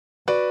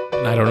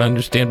and I don't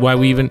understand why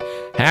we even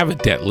have a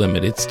debt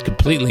limit. It's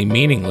completely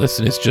meaningless,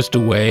 and it's just a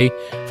way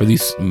for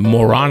these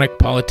moronic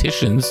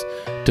politicians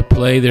to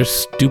play their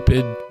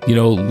stupid,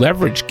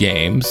 leverage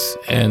games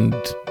and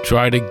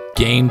try to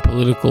gain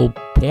political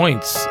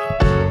points.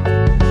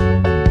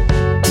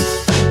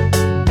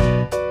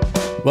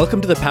 Welcome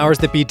to the Powers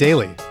That Be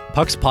Daily,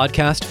 Puck's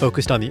podcast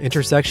focused on the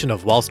intersection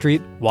of Wall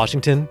Street,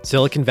 Washington,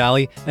 Silicon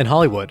Valley, and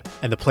Hollywood,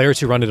 and the players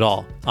who run it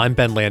all. I'm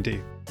Ben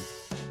Landy.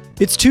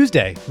 It's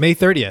Tuesday, May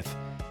 30th.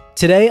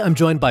 Today, I'm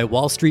joined by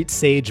Wall Street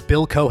sage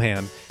Bill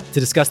Cohan to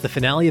discuss the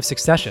finale of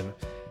Succession,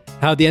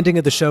 how the ending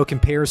of the show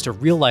compares to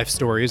real-life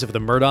stories of the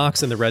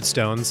Murdochs and the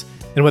Redstones,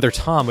 and whether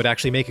Tom would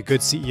actually make a good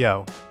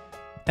CEO.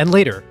 And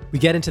later, we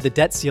get into the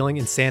debt ceiling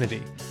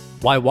insanity,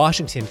 why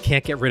Washington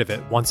can't get rid of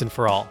it once and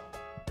for all.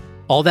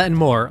 All that and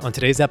more on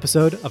today's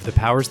episode of The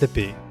Powers That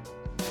Be.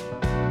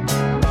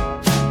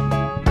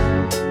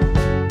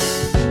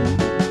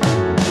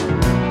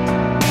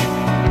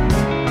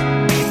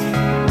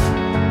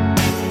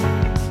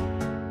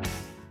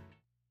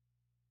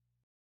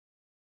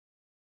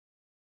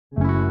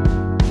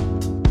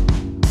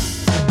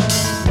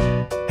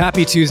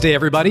 Happy Tuesday,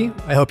 everybody.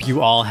 I hope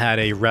you all had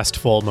a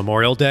restful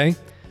Memorial Day.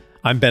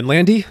 I'm Ben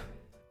Landy,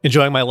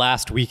 enjoying my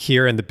last week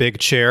here in the big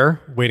chair,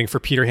 waiting for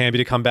Peter Hamby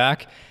to come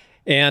back.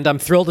 And I'm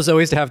thrilled, as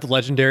always, to have the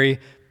legendary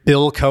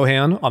Bill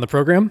Cohan on the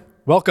program.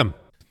 Welcome.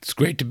 It's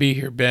great to be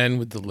here, Ben,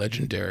 with the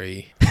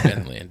legendary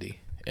Ben Landy.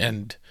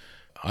 And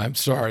I'm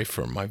sorry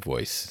for my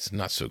voice. It's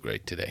not so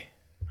great today.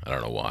 I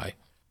don't know why.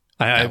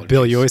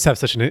 Bill, you always have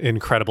such an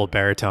incredible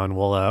baritone.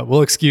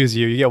 We'll excuse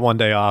you. You get one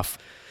day off.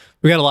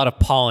 We got a lot of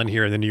pollen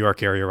here in the New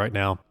York area right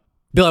now.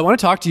 Bill, I want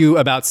to talk to you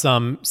about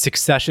some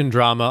Succession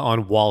drama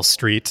on Wall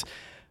Street.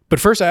 But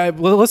first,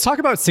 let's talk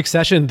about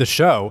Succession, the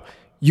show.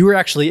 You were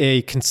actually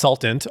a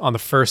consultant on the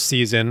first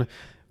season.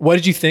 What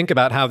did you think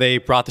about how they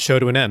brought the show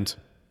to an end?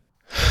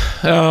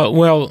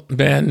 Well,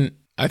 Ben,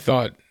 I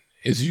thought,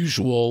 as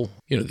usual,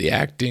 the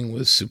acting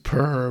was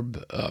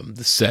superb.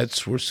 The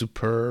sets were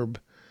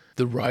superb.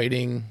 The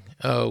writing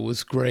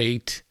was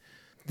great.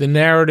 The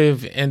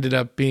narrative ended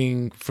up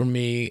being, for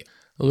me,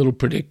 a little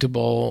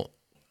predictable.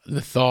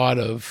 The thought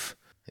of,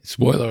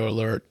 spoiler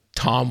alert,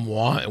 Tom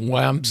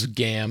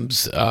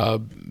Wamsgams,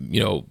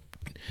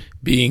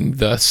 being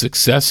the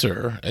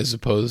successor as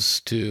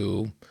opposed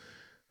to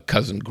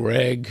cousin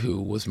Greg,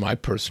 who was my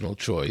personal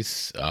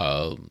choice,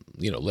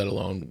 let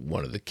alone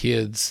one of the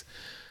kids.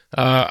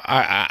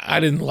 I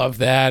didn't love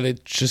that.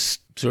 It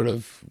just sort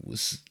of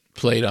was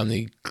played on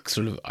the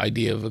sort of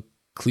idea of a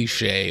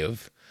cliche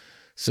of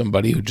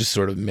somebody who just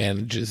sort of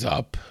manages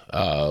up,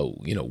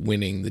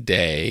 winning the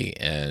day.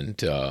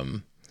 And,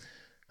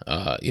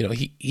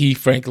 he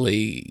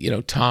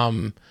frankly,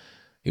 Tom,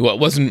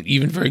 wasn't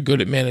even very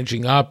good at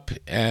managing up,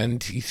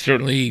 and he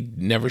certainly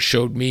never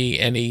showed me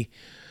any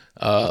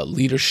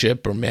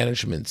leadership or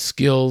management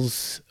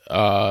skills,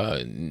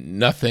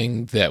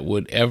 nothing that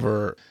would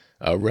ever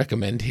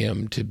recommend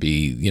him to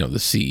be, the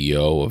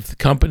CEO of the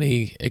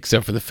company,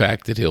 except for the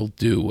fact that he'll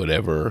do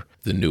whatever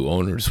the new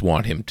owners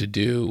want him to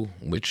do,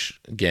 which,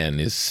 again,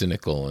 is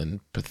cynical and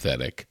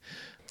pathetic.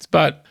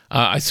 But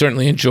I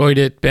certainly enjoyed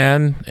it,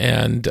 Ben,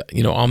 and,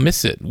 I'll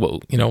miss it.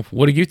 Well,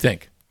 what do you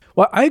think?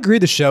 Well, I agree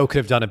the show could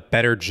have done a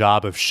better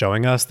job of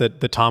showing us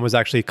that Tom was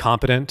actually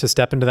competent to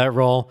step into that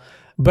role.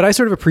 But I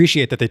sort of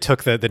appreciate that they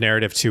took the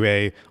narrative to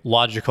a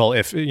logical,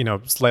 if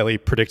slightly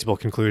predictable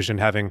conclusion,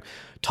 having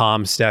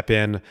Tom step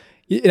in.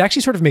 It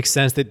actually sort of makes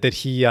sense that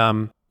he,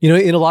 in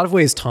a lot of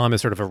ways, Tom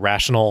is sort of a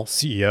rational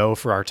CEO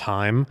for our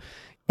time.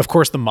 Of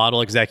course, the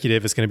model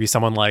executive is going to be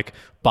someone like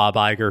Bob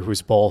Iger,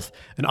 who's both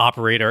an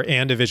operator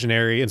and a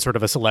visionary and sort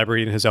of a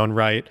celebrity in his own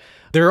right.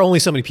 There are only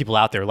so many people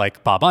out there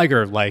like Bob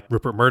Iger, like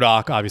Rupert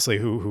Murdoch, obviously,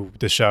 who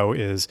the show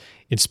is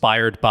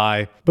inspired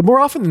by. But more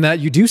often than that,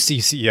 you do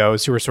see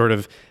CEOs who are sort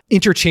of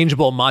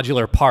interchangeable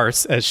modular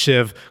parts, as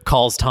Shiv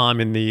calls Tom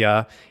in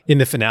the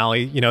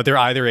finale. They're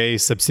either a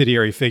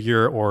subsidiary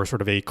figure or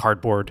sort of a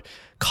cardboard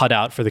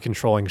cutout for the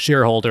controlling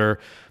shareholder.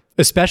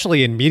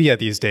 Especially in media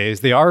these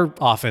days, they are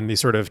often these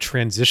sort of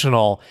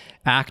transitional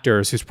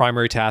actors whose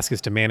primary task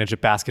is to manage a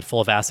basket full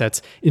of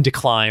assets in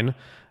decline.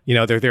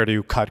 They're there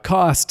to cut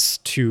costs,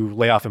 to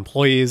lay off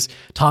employees.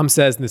 Tom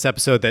says in this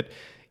episode that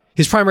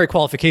his primary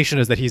qualification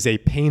is that he's a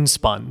pain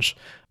sponge.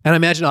 And I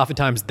imagine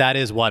oftentimes that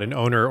is what an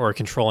owner or a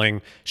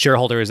controlling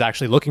shareholder is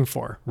actually looking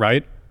for,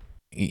 right?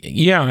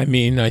 Yeah,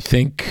 I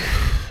think,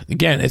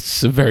 again,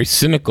 it's a very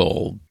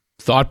cynical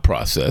thought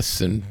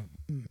process, and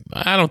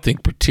I don't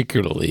think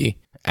particularly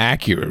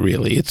accurate,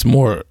 really. It's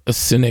more a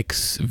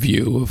cynic's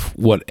view of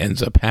what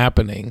ends up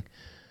happening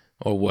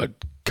or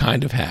what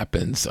kind of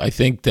happens. I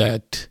think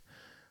that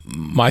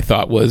my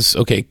thought was,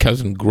 okay,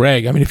 cousin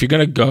Greg, if you're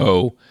going to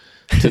go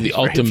to the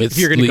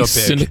ultimately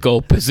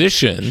cynical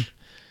position,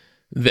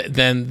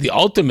 then the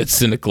ultimate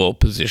cynical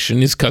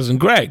position is cousin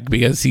Greg,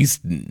 because he's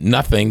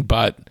nothing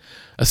but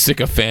a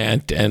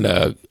sycophant and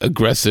a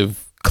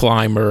aggressive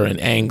climber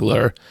and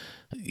angler.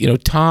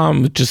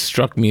 Tom just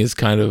struck me as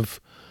kind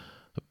of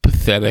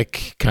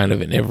pathetic, kind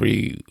of in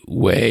every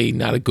way,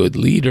 not a good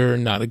leader,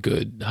 not a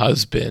good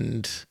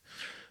husband,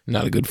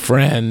 not a good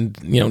friend,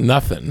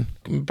 nothing.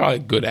 Probably a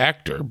good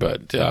actor,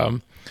 but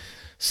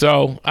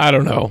so I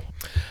don't know.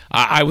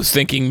 I was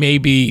thinking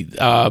maybe,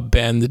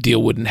 Ben, the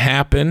deal wouldn't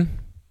happen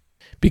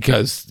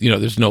because,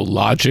 there's no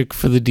logic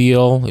for the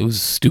deal. It was a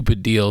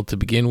stupid deal to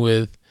begin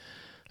with.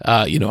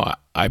 I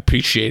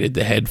appreciated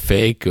the head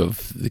fake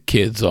of the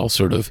kids all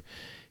sort of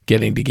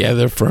getting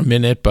together for a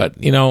minute, but,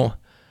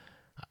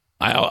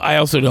 I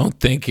also don't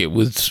think it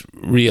was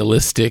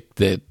realistic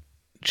that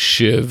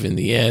Shiv in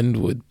the end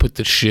would put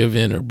the shiv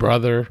in her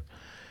brother.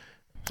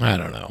 I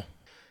don't know.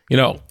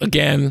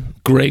 Again,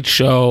 great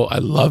show. I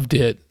loved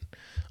it.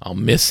 I'll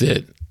miss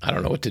it. I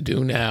don't know what to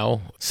do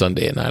now.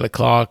 Sunday at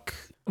 9:00.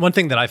 One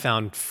thing that I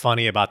found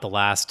funny about the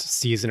last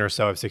season or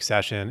so of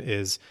Succession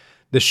is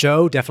the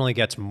show definitely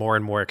gets more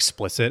and more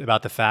explicit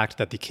about the fact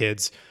that the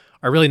kids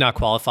are really not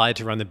qualified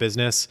to run the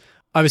business.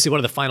 Obviously, one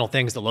of the final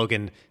things that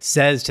Logan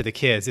says to the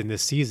kids in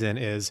this season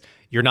is,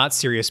 "You're not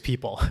serious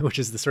people," which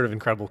is the sort of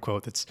incredible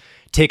quote that's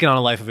taken on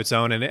a life of its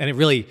own. And it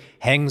really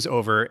hangs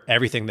over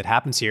everything that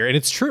happens here. And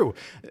it's true.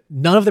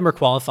 None of them are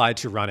qualified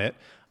to run it.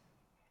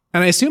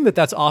 And I assume that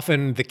that's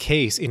often the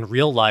case in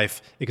real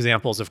life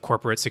examples of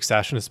corporate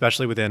succession,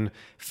 especially within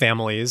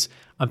families.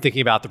 I'm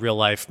thinking about the real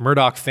life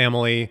Murdoch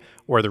family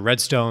or the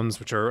Redstones,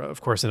 which are,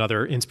 of course,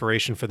 another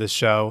inspiration for this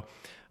show.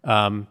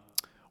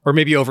 Or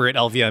maybe over at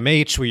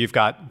LVMH, where you've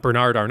got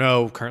Bernard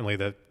Arnault, currently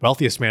the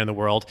wealthiest man in the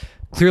world,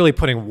 clearly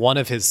putting one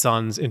of his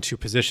sons into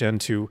position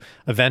to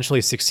eventually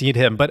succeed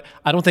him. But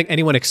I don't think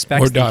anyone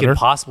expects that he can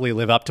possibly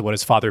live up to what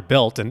his father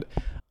built. And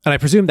I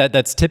presume that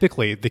that's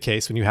typically the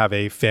case when you have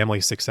a family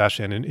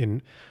succession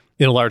in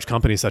a large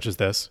company such as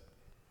this.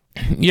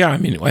 Yeah,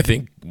 I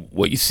think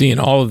what you see in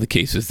all of the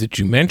cases that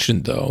you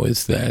mentioned, though,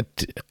 is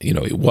that,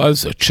 it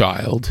was a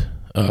child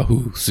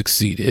who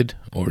succeeded,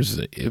 or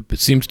it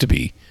seems to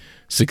be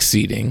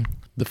succeeding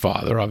the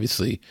father.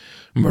 Obviously,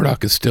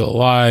 Murdoch is still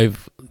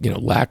alive.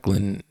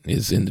 Lachlan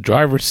is in the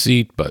driver's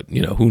seat, but,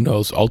 who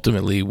knows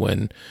ultimately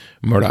when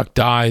Murdoch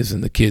dies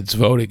and the kids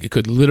vote, it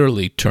could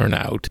literally turn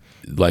out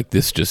like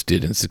this just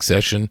did in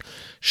Succession.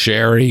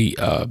 Sherry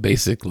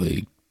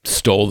basically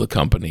stole the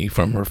company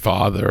from her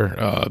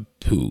father,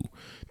 who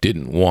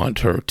didn't want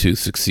her to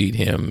succeed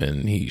him,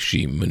 and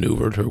she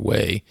maneuvered her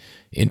way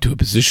into a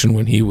position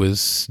when he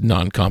was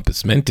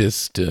non-compos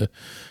mentis to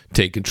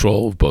take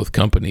control of both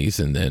companies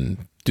and then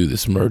do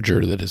this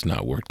merger that has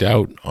not worked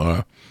out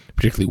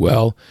particularly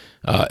well.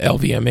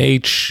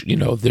 LVMH,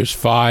 there's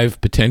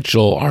 5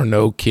 potential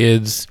Arnault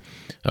kids.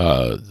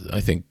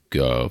 I think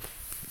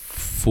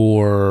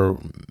 4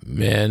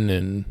 men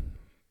and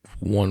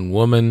 1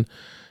 woman,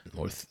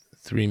 or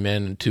 3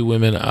 men and 2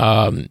 women.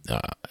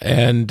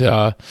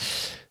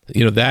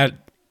 That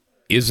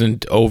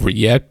isn't over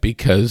yet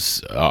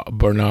because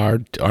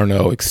Bernard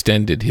Arnault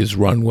extended his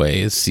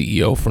runway as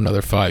CEO for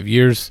another 5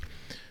 years.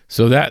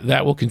 So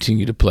that will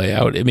continue to play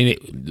out.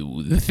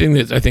 The thing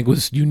that I think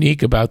was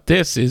unique about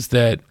this is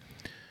that,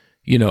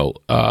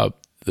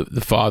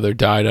 the father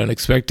died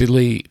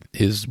unexpectedly.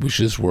 His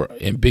wishes were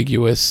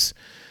ambiguous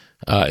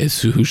as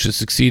to who should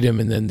succeed him,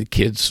 and then the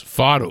kids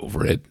fought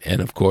over it,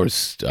 and of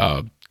course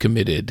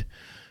committed,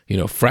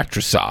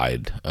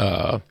 fratricide,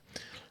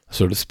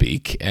 so to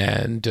speak,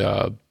 and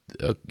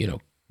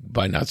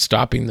by not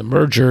stopping the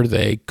merger,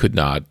 they could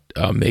not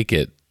make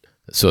it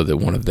so that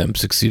one of them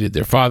succeeded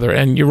their father.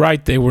 And you're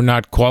right, they were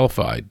not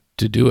qualified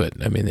to do it.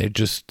 They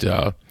just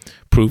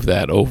proved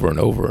that over and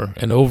over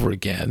and over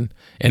again.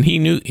 And he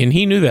knew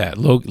that.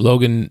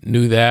 Logan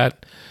knew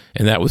that,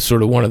 and that was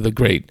sort of one of the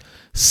great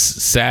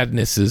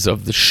sadnesses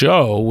of the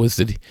show, was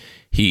that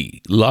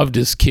he loved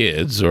his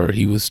kids, or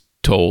he was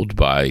told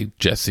by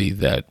Jesse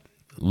that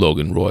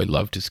Logan Roy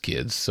loved his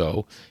kids.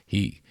 So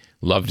he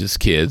loved his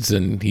kids,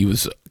 and he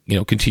was,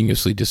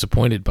 continuously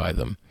disappointed by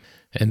them.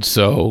 And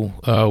so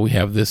we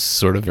have this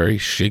sort of very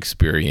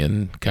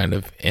Shakespearean kind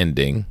of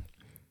ending,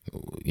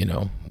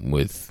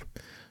 with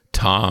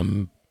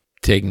Tom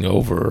taking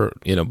over,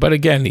 but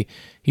again,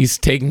 he's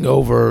taking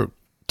over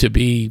to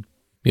be,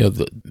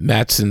 the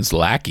Matsson's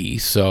lackey.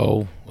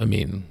 So,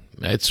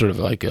 it's sort of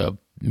like a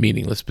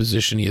meaningless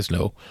position. He has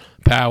no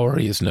power.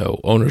 He has no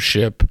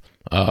ownership.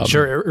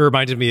 Sure, it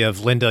reminded me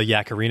of Linda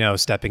Yaccarino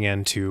stepping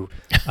in to,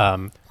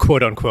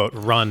 quote unquote,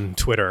 run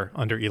Twitter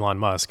under Elon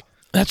Musk.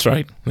 That's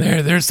right.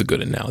 There's the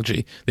good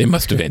analogy. They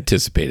must have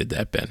anticipated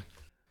that, Ben.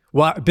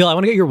 Well, Bill, I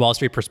want to get your Wall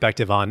Street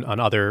perspective on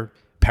other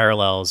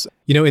parallels.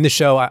 In the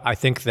show, I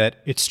think that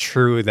it's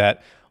true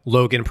that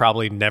Logan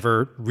probably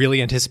never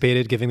really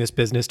anticipated giving this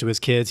business to his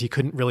kids. He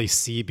couldn't really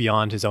see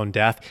beyond his own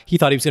death. He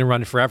thought he was going to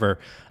run forever.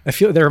 I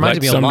feel that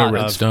reminded me a lot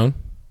of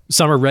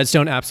Summer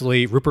Redstone,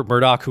 absolutely. Rupert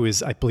Murdoch, who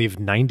is, I believe,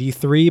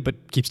 93,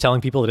 but keeps telling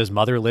people that his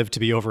mother lived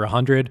to be over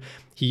 100.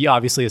 He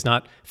obviously is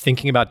not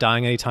thinking about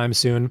dying anytime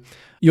soon.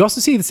 You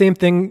also see the same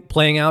thing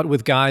playing out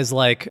with guys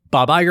like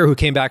Bob Iger, who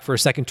came back for a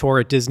second tour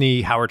at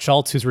Disney, Howard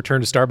Schultz, who's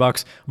returned to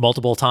Starbucks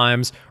multiple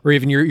times, or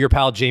even your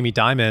pal Jamie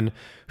Dimon,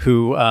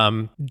 who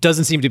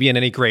doesn't seem to be in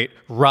any great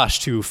rush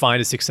to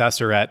find a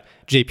successor at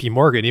JP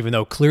Morgan, even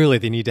though clearly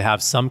they need to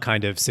have some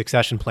kind of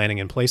succession planning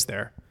in place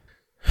there.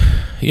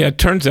 Yeah, it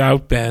turns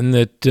out, Ben,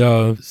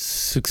 that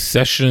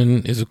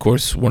succession is, of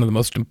course, one of the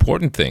most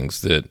important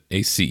things that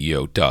a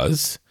CEO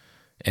does.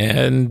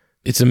 And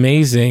it's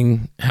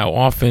amazing how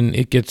often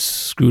it gets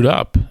screwed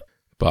up.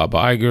 Bob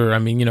Iger, I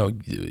mean,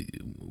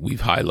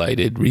 we've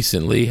highlighted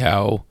recently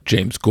how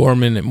James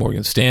Gorman at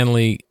Morgan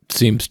Stanley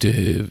seems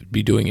to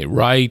be doing it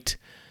right.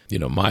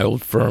 My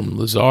old firm,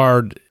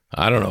 Lazard,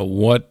 I don't know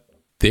what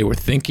they were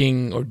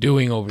thinking or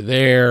doing over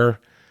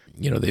there.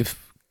 They've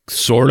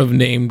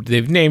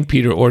named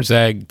Peter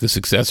Orszag the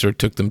successor. It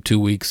took them 2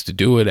 weeks to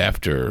do it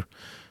after,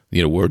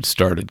 word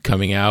started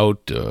coming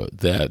out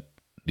that,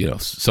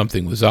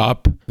 something was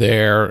up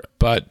there.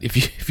 But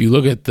if you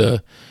look at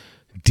the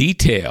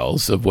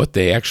details of what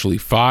they actually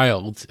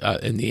filed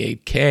in the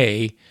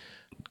 8K,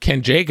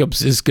 Ken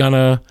Jacobs is going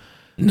to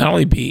not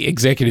only be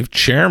executive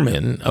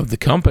chairman of the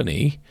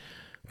company,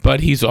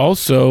 but he's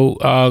also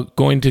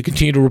going to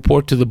continue to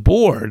report to the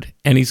board,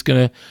 and he's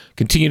going to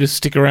continue to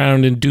stick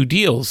around and do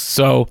deals.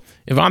 So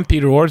if I'm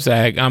Peter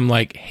Orszag, I'm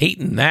like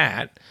hating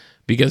that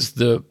because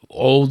the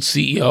old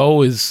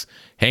CEO is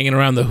hanging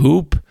around the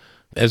hoop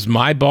as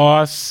my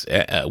boss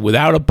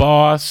without a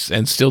boss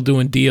and still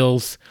doing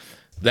deals.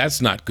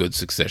 That's not good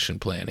succession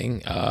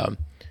planning.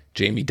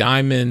 Jamie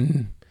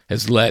Dimon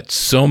has let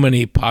so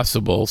many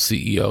possible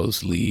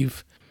CEOs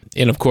leave.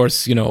 And of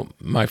course,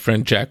 my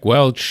friend Jack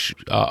Welch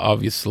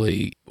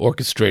obviously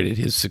orchestrated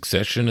his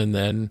succession and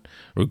then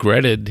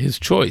regretted his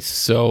choice.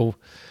 So,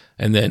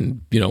 and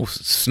then,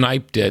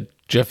 sniped at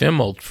Jeff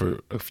Immelt for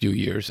a few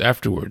years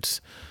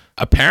afterwards.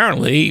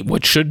 Apparently,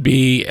 what should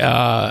be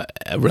a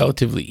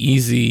relatively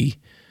easy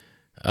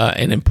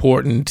and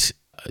important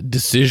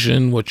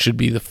decision, what should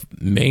be the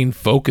main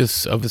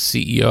focus of a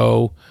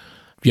CEO,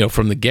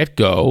 from the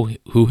get-go,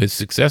 who his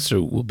successor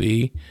will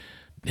be,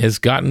 has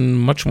gotten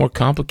much more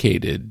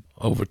complicated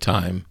over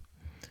time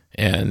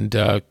and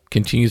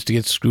continues to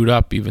get screwed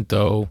up, even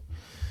though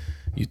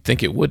you'd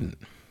think it wouldn't.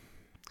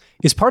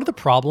 Is part of the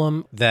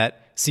problem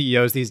that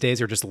CEOs these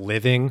days are just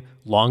living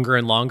longer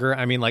and longer?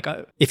 I mean,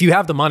 if you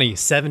have the money,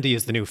 70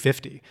 is the new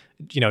 50.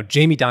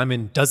 Jamie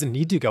Dimon doesn't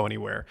need to go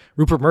anywhere.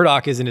 Rupert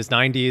Murdoch is in his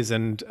 90s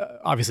and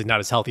obviously not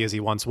as healthy as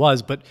he once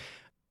was, but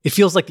it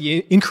feels like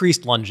the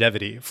increased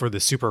longevity for the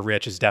super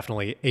rich is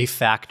definitely a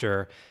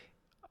factor,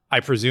 I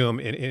presume,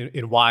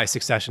 in why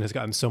succession has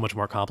gotten so much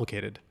more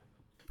complicated.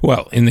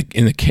 Well, in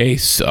the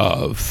case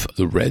of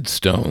the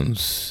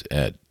Redstones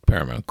at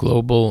Paramount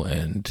Global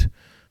and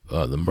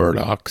the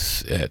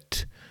Murdochs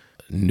at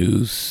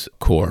News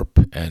Corp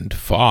and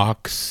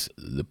Fox,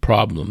 the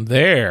problem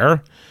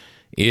there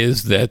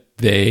is that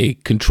they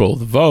control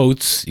the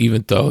votes,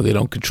 even though they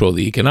don't control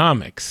the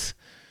economics.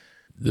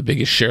 The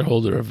biggest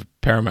shareholder of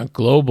Paramount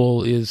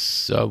Global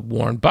is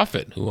Warren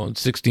Buffett, who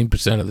owns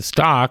 16% of the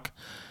stock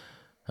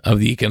of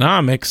the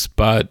economics,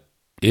 but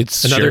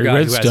it's another Sherry guy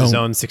Redstone. Who has his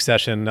own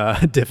succession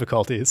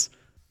difficulties.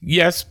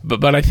 Yes,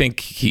 but I think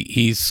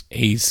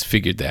he's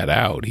figured that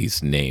out.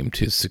 He's named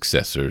his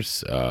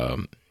successors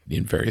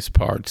in various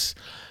parts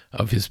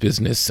of his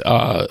business.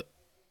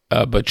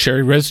 But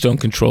Sherry Redstone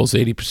controls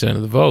 80%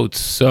 of the votes.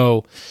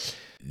 So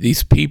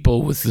these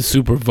people with the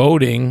super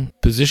voting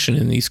position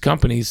in these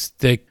companies,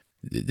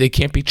 they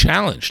can't be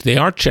challenged. They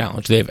aren't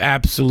challenged. They have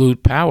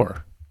absolute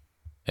power.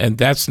 And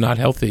that's not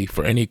healthy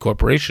for any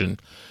corporation.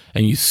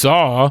 And you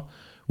saw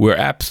where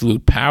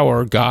absolute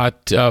power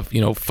got,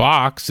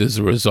 Fox as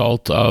a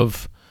result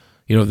of,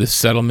 this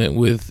settlement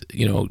with,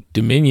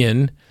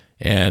 Dominion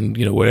and,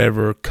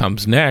 whatever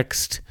comes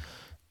next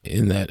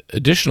in that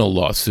additional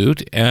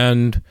lawsuit.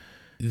 And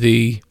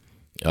there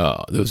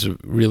was a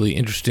really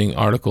interesting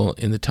article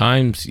in the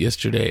Times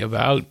yesterday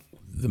about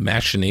the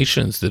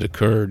machinations that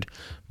occurred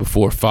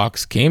before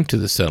Fox came to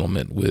the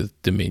settlement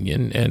with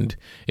Dominion. And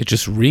it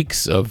just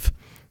reeks of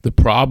the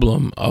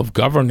problem of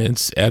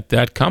governance at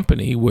that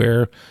company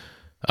where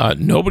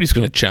nobody's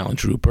going to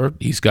challenge Rupert.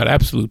 He's got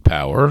absolute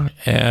power,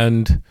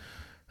 and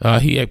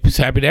he was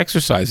happy to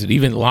exercise it.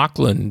 Even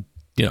Lachlan,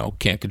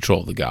 can't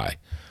control the guy.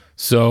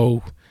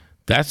 So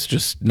that's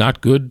just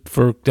not good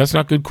that's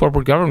not good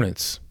corporate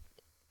governance,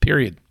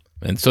 period.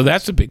 And so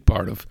that's a big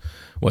part of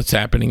what's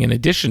happening. In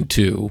addition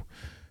to,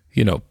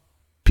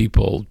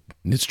 people,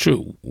 it's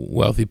true,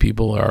 wealthy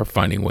people are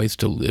finding ways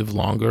to live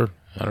longer.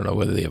 I don't know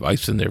whether they have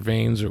ice in their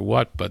veins or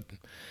what, but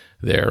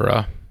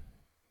they're,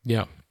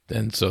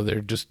 and so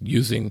they're just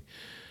using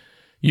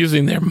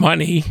their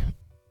money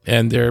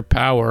and their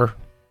power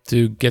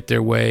to get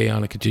their way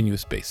on a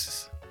continuous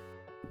basis.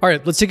 All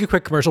right, let's take a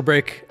quick commercial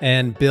break.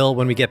 And Bill,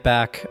 when we get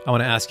back, I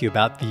want to ask you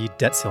about the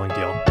debt ceiling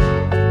deal.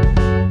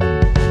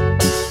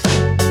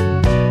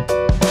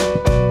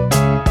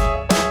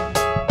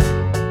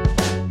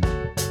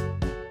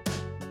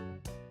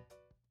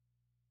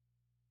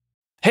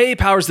 Hey,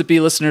 Powers That Be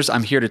listeners,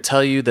 I'm here to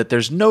tell you that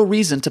there's no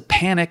reason to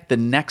panic the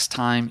next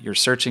time you're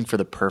searching for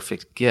the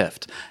perfect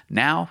gift.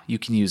 Now you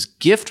can use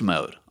gift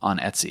mode on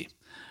Etsy.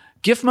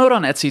 Gift mode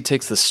on Etsy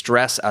takes the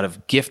stress out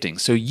of gifting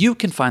so you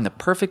can find the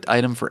perfect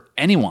item for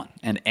anyone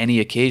and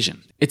any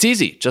occasion. It's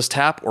easy. Just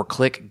tap or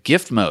click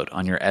gift mode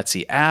on your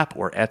Etsy app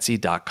or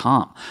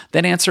Etsy.com.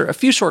 Then answer a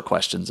few short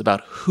questions about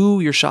who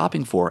you're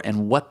shopping for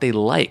and what they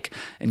like.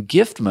 And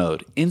gift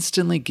mode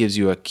instantly gives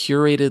you a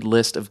curated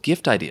list of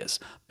gift ideas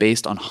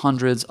based on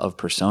hundreds of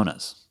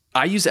personas.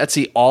 I use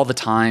Etsy all the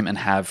time and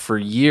have for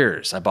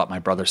years. I bought my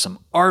brother some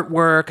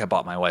artwork. I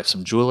bought my wife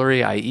some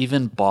jewelry. I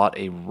even bought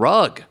a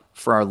rug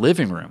for our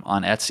living room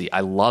on Etsy.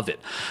 I love it.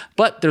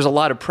 But there's a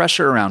lot of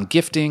pressure around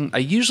gifting. I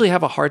usually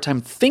have a hard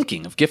time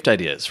thinking of gift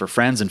ideas for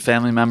friends and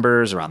family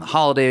members around the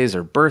holidays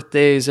or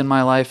birthdays in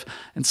my life.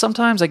 And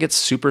sometimes I get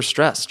super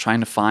stressed trying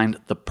to find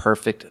the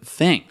perfect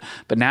thing.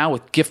 But now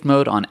with gift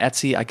mode on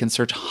Etsy, I can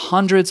search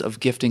hundreds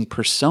of gifting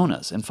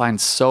personas and find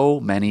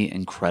so many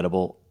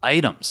incredible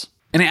items.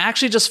 And I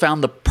actually just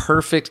found the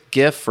perfect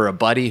gift for a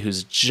buddy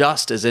who's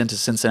just as into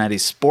Cincinnati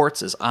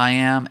sports as I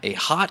am, a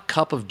hot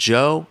cup of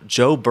Joe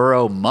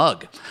Burrow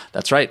mug.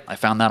 That's right, I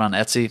found that on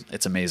Etsy.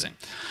 It's amazing.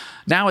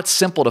 Now it's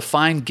simple to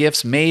find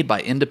gifts made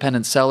by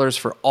independent sellers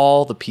for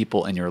all the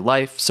people in your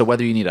life. So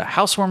whether you need a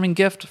housewarming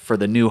gift for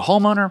the new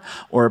homeowner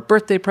or a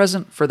birthday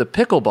present for the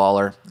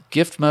pickleballer,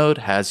 Gift Mode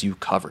has you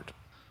covered.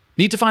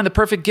 Need to find the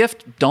perfect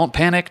gift? Don't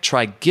panic.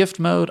 Try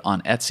Gift Mode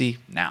on Etsy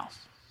now.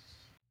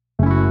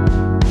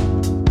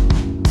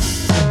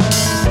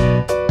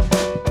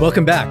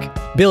 Welcome back.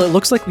 Bill, it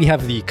looks like we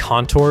have the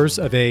contours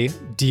of a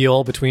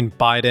deal between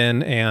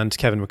Biden and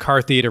Kevin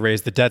McCarthy to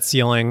raise the debt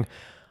ceiling.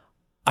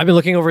 I've been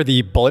looking over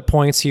the bullet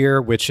points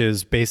here, which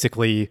is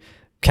basically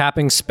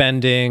capping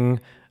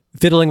spending,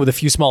 fiddling with a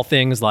few small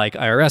things like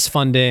IRS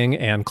funding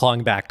and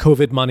clawing back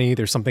COVID money.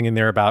 There's something in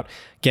there about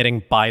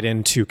getting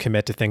Biden to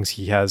commit to things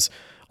he has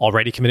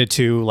already committed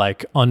to,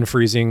 like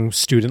unfreezing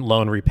student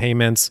loan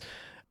repayments.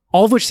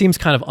 All of which seems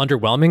kind of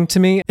underwhelming to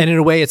me. And in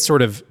a way, it's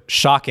sort of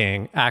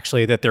shocking,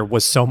 actually, that there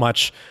was so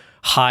much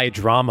high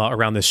drama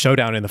around this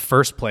showdown in the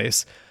first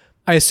place.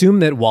 I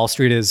assume that Wall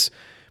Street is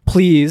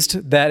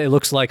pleased that it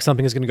looks like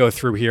something is going to go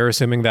through here,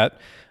 assuming that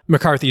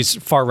McCarthy's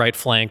far-right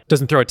flank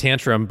doesn't throw a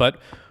tantrum. But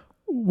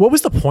what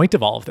was the point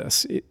of all of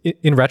this?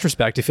 In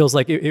retrospect, it feels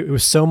like it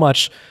was so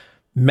much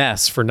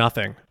mess for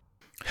nothing.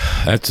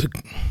 That's a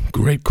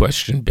great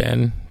question,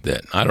 Ben,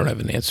 that I don't have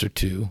an answer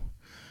to.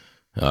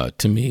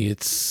 To me,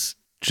 it's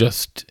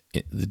just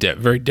the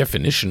very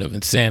definition of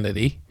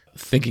insanity,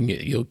 thinking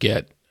you'll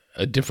get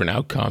a different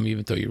outcome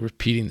even though you're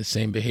repeating the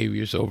same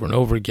behaviors over and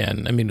over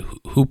again. I mean,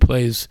 who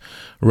plays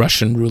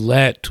Russian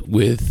roulette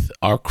with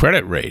our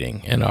credit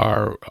rating and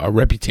our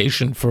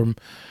reputation for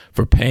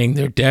paying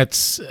their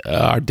debts,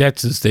 our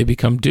debts as they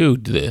become due?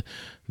 The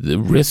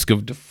risk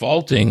of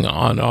defaulting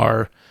on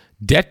our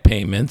debt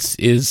payments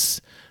is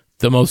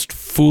the most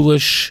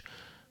foolish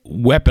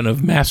weapon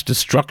of mass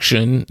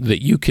destruction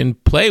that you can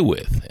play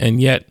with,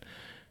 and yet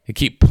they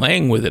keep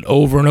playing with it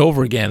over and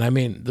over again. I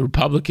mean, the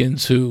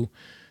Republicans who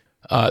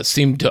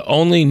seem to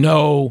only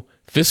know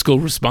fiscal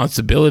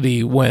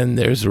responsibility when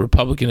there's a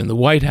Republican in the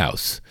White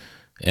House,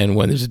 and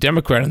when there's a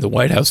Democrat in the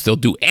White House, they'll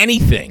do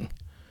anything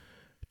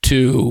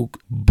to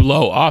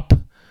blow up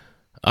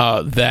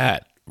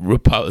that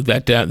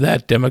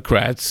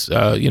Democrats'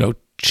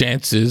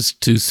 chances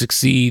to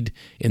succeed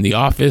in the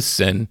office.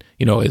 And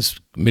as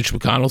Mitch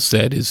McConnell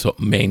said, his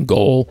main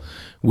goal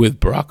with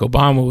Barack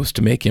Obama was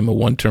to make him a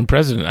one-term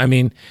president. I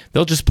mean,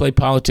 they'll just play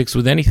politics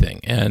with anything.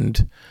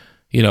 And,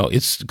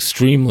 it's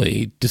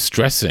extremely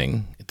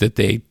distressing that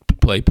they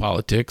play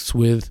politics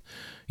with,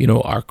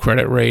 our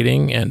credit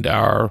rating and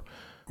our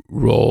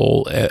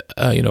role,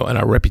 and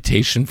our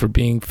reputation for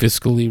being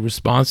fiscally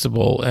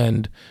responsible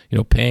and,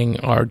 paying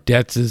our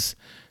debts as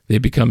they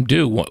become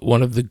due.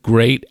 One of the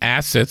great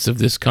assets of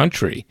this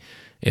country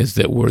is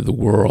that we're the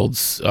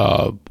world's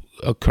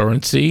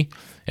currency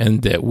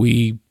and that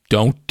we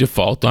don't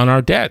default on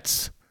our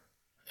debts.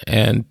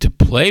 And to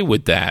play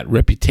with that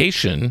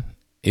reputation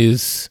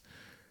is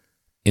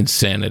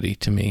insanity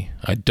to me.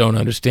 I don't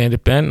understand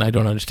it, Ben. I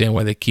don't understand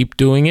why they keep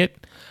doing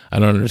it. I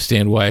don't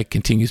understand why it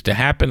continues to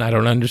happen. I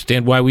don't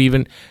understand why we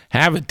even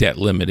have a debt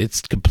limit. It's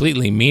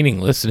completely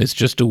meaningless, and it's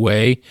just a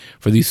way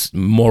for these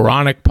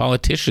moronic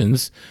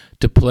politicians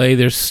to play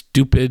their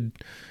stupid,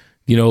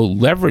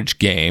 leverage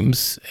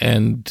games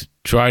and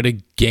try to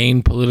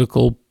gain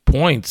political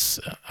points.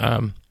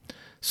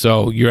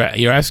 So you're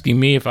asking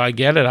me if I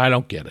get it? I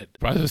don't get it.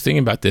 I was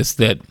thinking about this,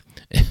 that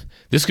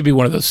this could be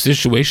one of those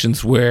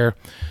situations where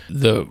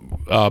the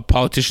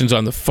politicians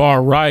on the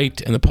far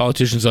right and the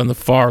politicians on the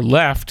far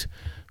left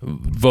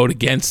vote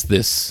against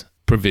this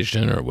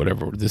provision or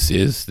whatever this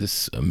is,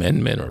 this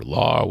amendment or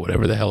law or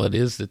whatever the hell it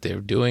is that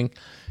they're doing.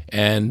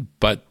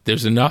 But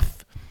there's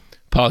enough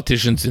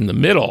politicians in the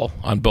middle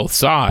on both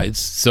sides,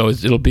 so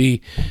it'll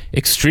be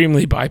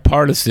extremely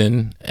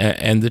bipartisan,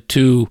 and the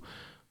two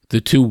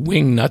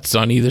wing nuts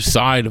on either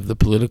side of the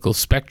political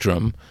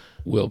spectrum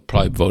will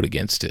probably vote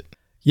against it.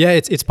 Yeah,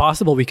 it's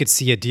possible we could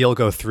see a deal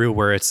go through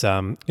where it's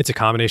a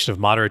combination of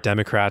moderate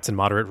Democrats and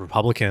moderate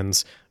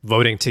Republicans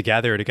voting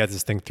together to get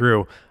this thing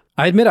through.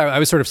 I admit I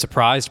was sort of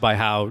surprised by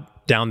how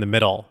down the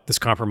middle this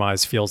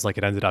compromise feels like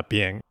it ended up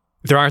being.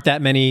 There aren't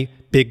that many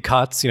big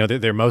cuts.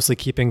 They're mostly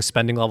keeping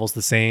spending levels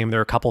the same. There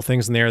are a couple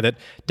things in there that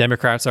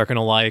Democrats aren't going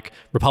to like.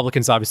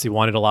 Republicans obviously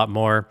wanted a lot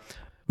more.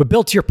 But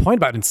Bill, to your point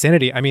about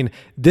insanity, I mean,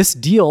 this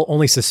deal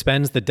only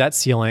suspends the debt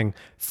ceiling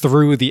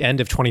through the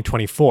end of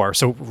 2024.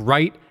 So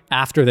right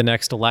after the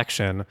next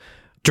election,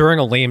 during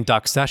a lame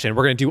duck session,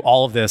 we're going to do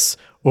all of this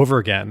over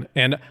again.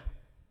 And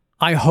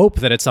I hope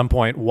that at some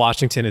point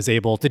Washington is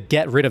able to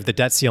get rid of the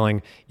debt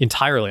ceiling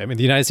entirely. I mean,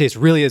 the United States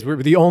really is,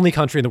 we're the only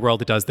country in the world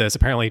that does this.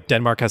 Apparently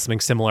Denmark has something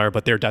similar,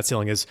 but their debt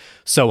ceiling is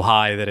so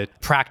high that it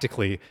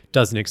practically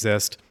doesn't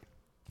exist.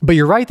 But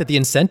you're right that the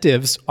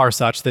incentives are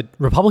such that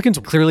Republicans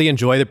clearly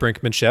enjoy the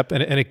brinkmanship,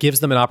 and it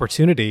gives them an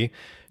opportunity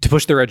to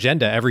push their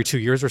agenda every 2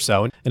 years or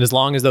so. And as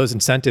long as those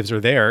incentives are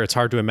there, it's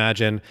hard to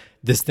imagine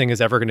this thing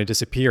is ever going to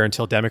disappear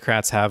until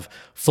Democrats have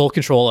full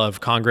control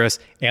of Congress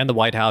and the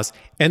White House,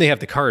 and they have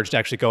the courage to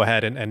actually go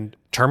ahead and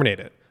terminate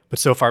it. But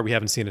so far, we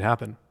haven't seen it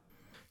happen.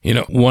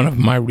 One of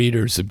my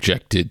readers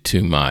objected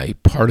to my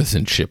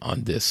partisanship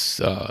on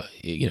this,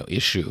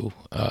 issue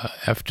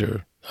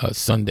after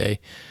Sunday,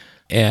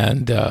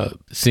 and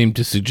seemed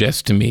to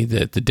suggest to me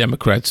that the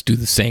Democrats do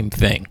the same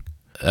thing,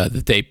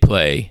 that they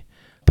play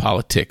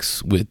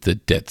politics with the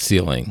debt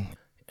ceiling.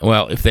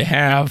 Well, if they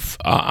have,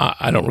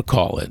 I don't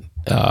recall it.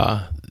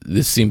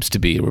 This seems to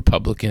be a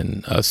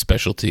Republican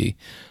specialty,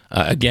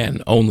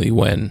 again, only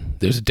when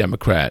there's a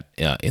Democrat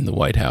in the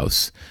White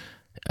House.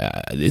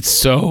 It's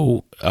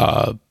so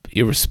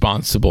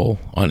irresponsible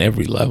on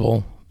every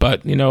level.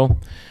 But,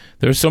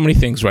 there are so many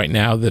things right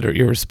now that are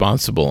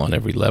irresponsible on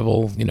every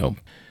level,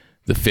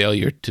 the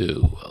failure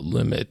to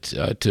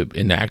to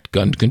enact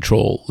gun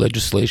control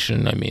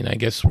legislation. I mean, I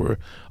guess we're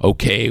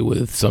okay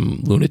with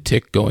some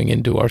lunatic going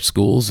into our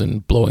schools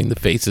and blowing the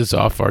faces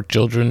off our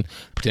children,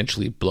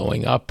 potentially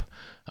blowing up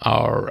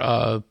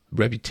our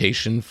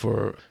reputation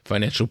for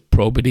financial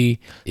probity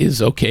is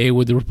okay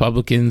with the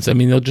Republicans. I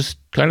mean, they'll just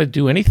kind of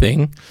do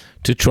anything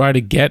to try to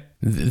get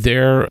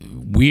their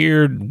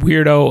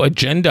weirdo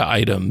agenda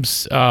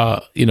items,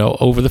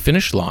 over the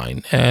finish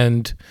line.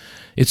 And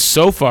it's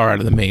so far out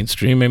of the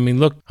mainstream. I mean,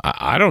 look,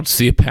 I don't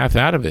see a path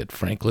out of it,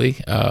 frankly,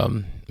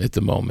 at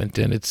the moment.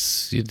 And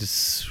it's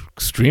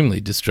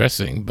extremely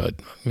distressing, but,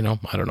 I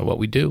don't know what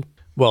we do.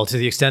 Well, to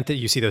the extent that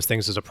you see those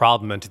things as a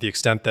problem, and to the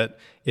extent that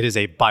it is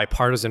a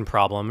bipartisan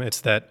problem,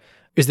 it's that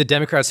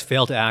Democrats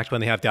fail to act when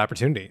they have the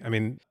opportunity. I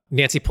mean,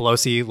 Nancy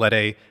Pelosi led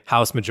a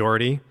House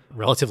majority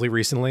relatively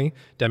recently.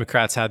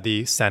 Democrats had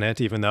the Senate,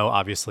 even though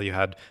obviously you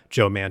had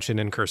Joe Manchin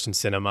and Kyrsten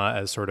Sinema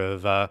as sort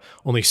of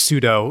only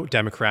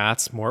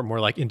pseudo-Democrats, more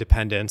like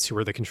independents who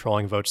were the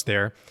controlling votes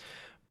there.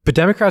 But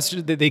Democrats,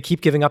 they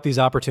keep giving up these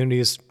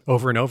opportunities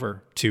over and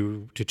over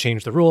to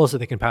change the rules so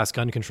they can pass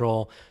gun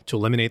control, to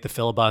eliminate the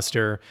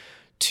filibuster,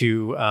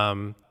 to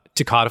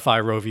codify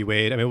Roe v.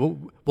 Wade. I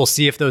mean, we'll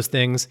see if those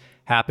things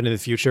happen in the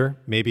future,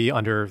 maybe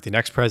under the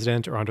next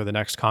president or under the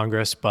next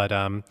Congress. But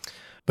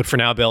for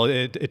now, Bill,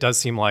 it does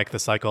seem like the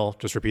cycle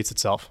just repeats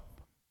itself.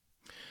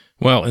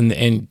 Well,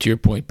 and to your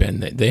point, Ben,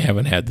 they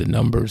haven't had the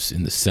numbers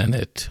in the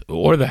Senate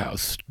or the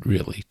House,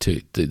 really,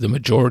 to the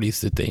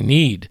majorities that they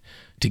need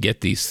to get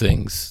these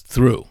things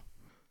through.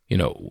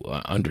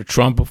 Under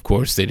Trump, of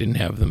course, they didn't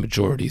have the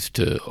majorities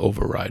to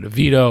override a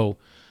veto.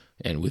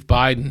 And with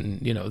Biden,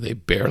 they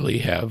barely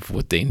have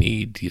what they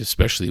need,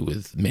 especially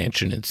with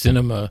Manchin and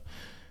Sinema,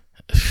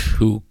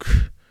 who,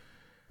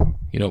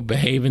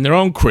 behave in their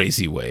own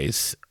crazy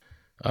ways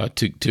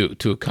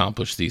to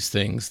accomplish these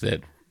things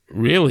that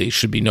really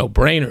should be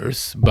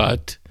no-brainers,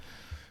 but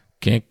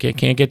can't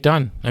get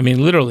done. I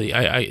mean, literally,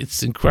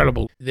 it's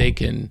incredible. They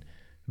can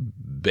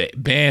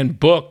ban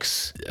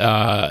books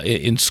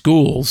in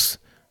schools.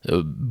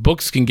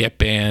 Books can get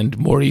banned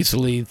more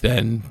easily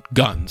than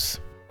guns.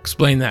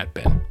 Explain that,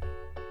 Ben.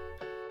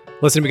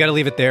 Listen, we got to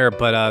leave it there,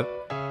 but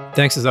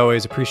thanks as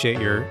always. Appreciate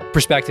your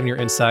perspective and your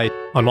insight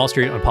on Wall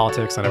Street, on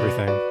politics, on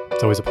everything.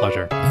 It's always a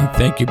pleasure.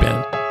 Thank you,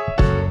 Ben.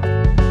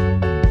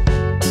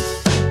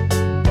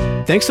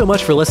 Thanks so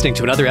much for listening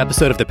to another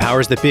episode of The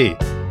Powers That Be.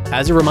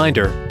 As a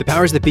reminder, The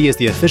Powers That Be is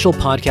the official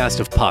podcast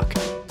of Puck.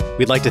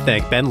 We'd like to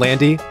thank Ben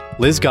Landy,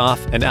 Liz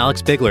Goff, and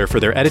Alex Bigler for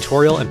their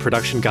editorial and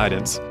production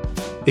guidance.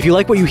 If you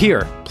like what you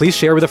hear, please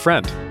share with a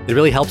friend. It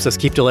really helps us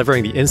keep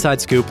delivering the inside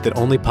scoop that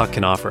only Puck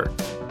can offer.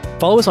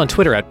 Follow us on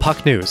Twitter at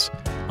Puck News.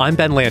 I'm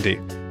Ben Landy.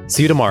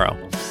 See you tomorrow.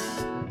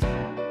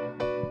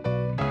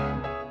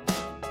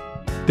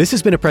 This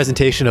has been a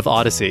presentation of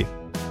Odyssey.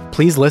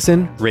 Please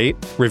listen, rate,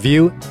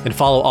 review, and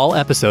follow all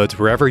episodes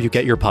wherever you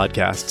get your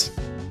podcasts.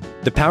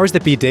 The Powers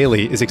That Be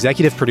Daily is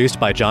executive produced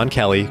by John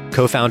Kelly,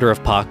 co-founder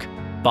of Puck,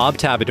 Bob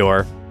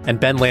Tabador, and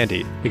Ben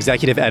Landy,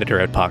 executive editor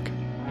at Puck.